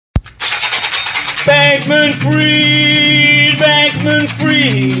Bankman-Fried,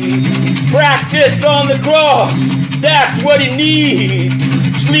 Bankman-Fried, practice on the cross, that's what he needs.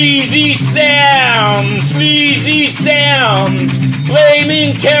 Sleazy Sam, Sleazy Sam,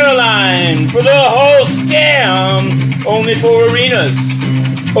 blaming Caroline for the whole scam. Only 4 arenas,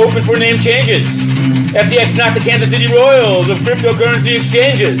 open for name changes. FTX not the Kansas City Royals of cryptocurrency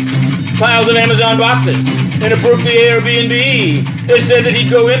exchanges. Piles of Amazon boxes in a Berkeley Airbnb. They said that he'd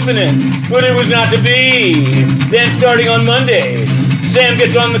go infinite, but it was not to be. Then starting on Monday, Sam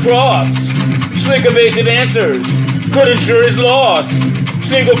gets on the cross. Slick evasive answers could ensure his loss.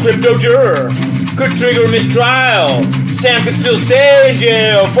 Single crypto juror could trigger mistrial. Sam could still stay in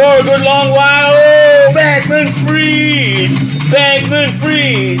jail for a good long while. Oh, Bankman-Fried,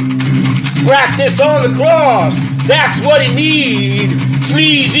 Bankman-Fried, practice on the cross, that's what he needs.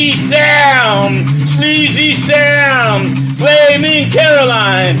 Sleazy Sam, Sleazy Sam, blaming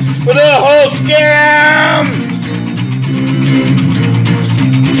Caroline for the whole scam.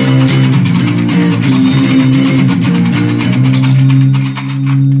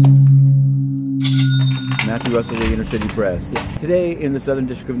 Matthew Russell, the Inner City Press. Today in the Southern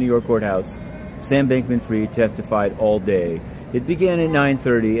District of New York Courthouse, Sam Bankman-Fried testified all day. It began at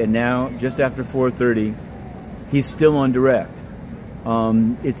 9:30, and now, just after 4:30, he's still on direct.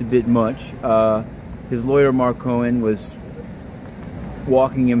 It's a bit much. His lawyer, Mark Cohen, was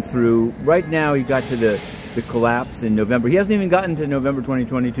walking him through. Right now, he got to the collapse in November. He hasn't even gotten to November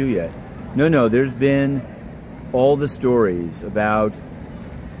 2022 yet. No, there's been all the stories about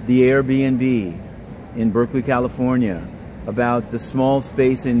the Airbnb in Berkeley, California, about the small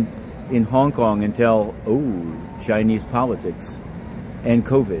space in Hong Kong until, Chinese politics and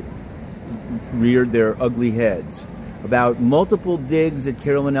COVID reared their ugly heads, about multiple digs at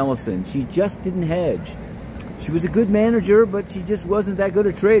Carolyn Ellison. She just didn't hedge. She was a good manager, but she just wasn't that good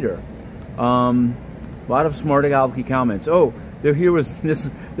a trader. A lot of smart alecky comments.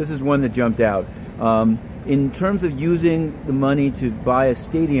 This is one that jumped out. In terms of using the money to buy a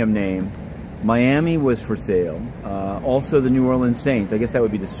stadium name, Miami was for sale. Also the New Orleans Saints, I guess that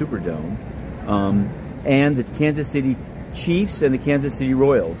would be the Superdome. And the Kansas City Chiefs and the Kansas City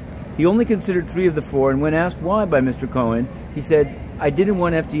Royals. He only considered 3 of the 4, and when asked why by Mr. Cohen, he said, I didn't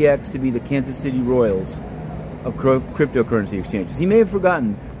want FTX to be the Kansas City Royals of cryptocurrency exchanges. He may have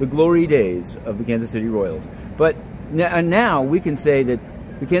forgotten the glory days of the Kansas City Royals. But now we can say that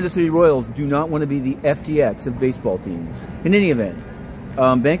the Kansas City Royals do not want to be the FTX of baseball teams. In any event,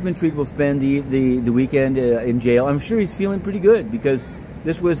 Bankman-Fried will spend the weekend in jail. I'm sure he's feeling pretty good because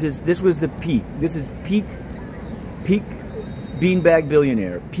this was the peak. This is peak beanbag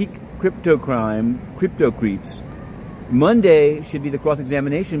billionaire, peak crypto crime, crypto creeps. Monday should be the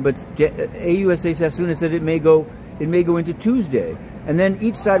cross-examination, but AUSA Sassoon said it may go into Tuesday. And then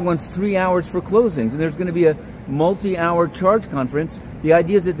each side wants 3 hours for closings, and there's going to be a multi-hour charge conference. The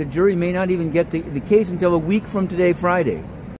idea is that the jury may not even get the case until a week from today, Friday.